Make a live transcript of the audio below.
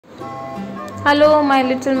Hello my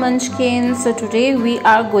little munchkins. So today we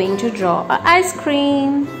are going to draw a ice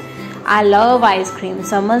cream. I love ice cream.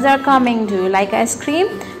 Summers are coming. Do you like ice cream?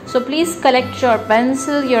 So please collect your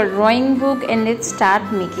pencil, your drawing book, and let's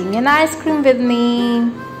start making an ice cream with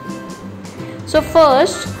me. So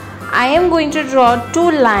first I am going to draw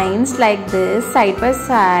two lines like this side by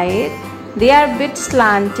side. They are a bit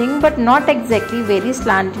slanting but not exactly very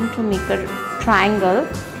slanting to make a triangle,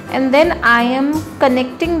 and then I am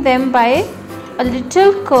connecting them by a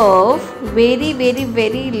little curve, very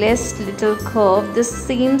less little curve. This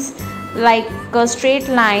seems like a straight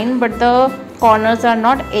line but the corners are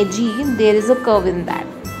not edgy, there is a curve in that.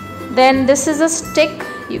 Then this is a stick.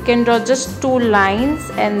 You can draw just two lines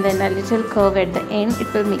and then a little curve at the end.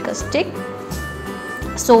 It will make a stick.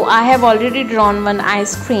 So I have already drawn one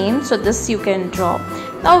ice cream, so this you can draw.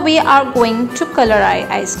 Now we are going to color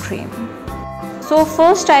ice cream. So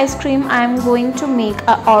first ice cream I am going to make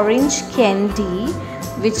a orange candy,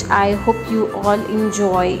 which I hope you all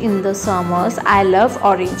enjoy in the summers. I love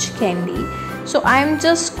orange candy. So I am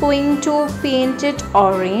just going to paint it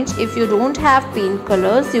orange. If you don't have paint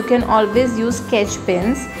colors, you can always use sketch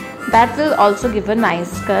pens. That will also give a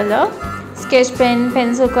nice color. Sketch pen,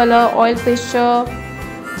 pencil color, oil pastel,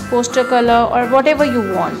 poster color, or whatever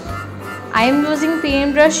you want. I am using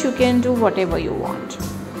paintbrush. You can do whatever you want.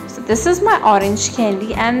 So this is my orange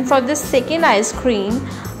candy, and for this second ice cream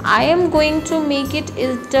I am going to make it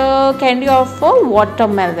the candy of a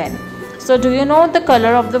watermelon. So do you know the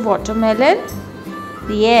color of the watermelon?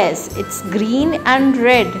 Yes, it's green and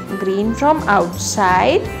red. Green from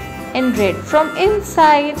outside and red from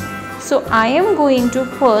inside. So I am going to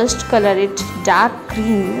first color it dark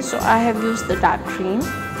green. So I have used the dark green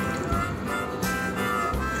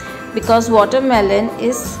because watermelon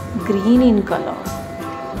is green in color.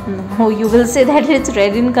 No, you will say that it's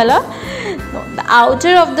red in color. No, the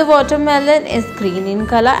outer of the watermelon is green in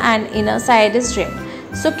color and inner side is red.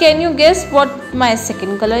 So can you guess what my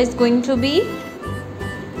second color is going to be?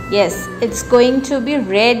 Yes, it's going to be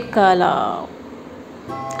red color.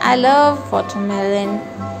 I love watermelon.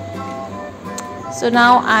 So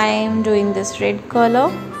now I am doing this red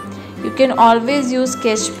color. You can always use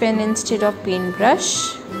sketch pen instead of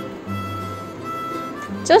paintbrush.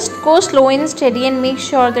 Just go slow and steady and make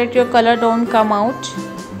sure that your color don't come out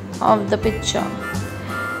of the picture.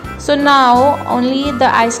 So now only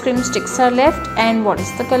the ice cream sticks are left. And what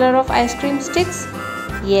is the color of ice cream sticks?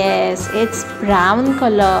 Yes, it's brown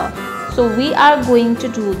color. So we are going to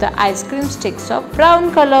do the ice cream sticks of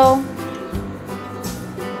brown color.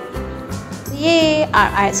 Yay,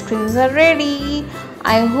 our ice creams are ready.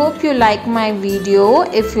 I hope you like my video.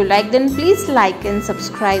 If you like, then please like and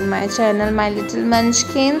subscribe my channel, my little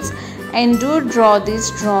munchkins, and do draw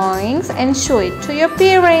these drawings and show it to your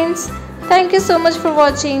parents. Thank you so much for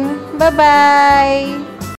watching. Bye bye.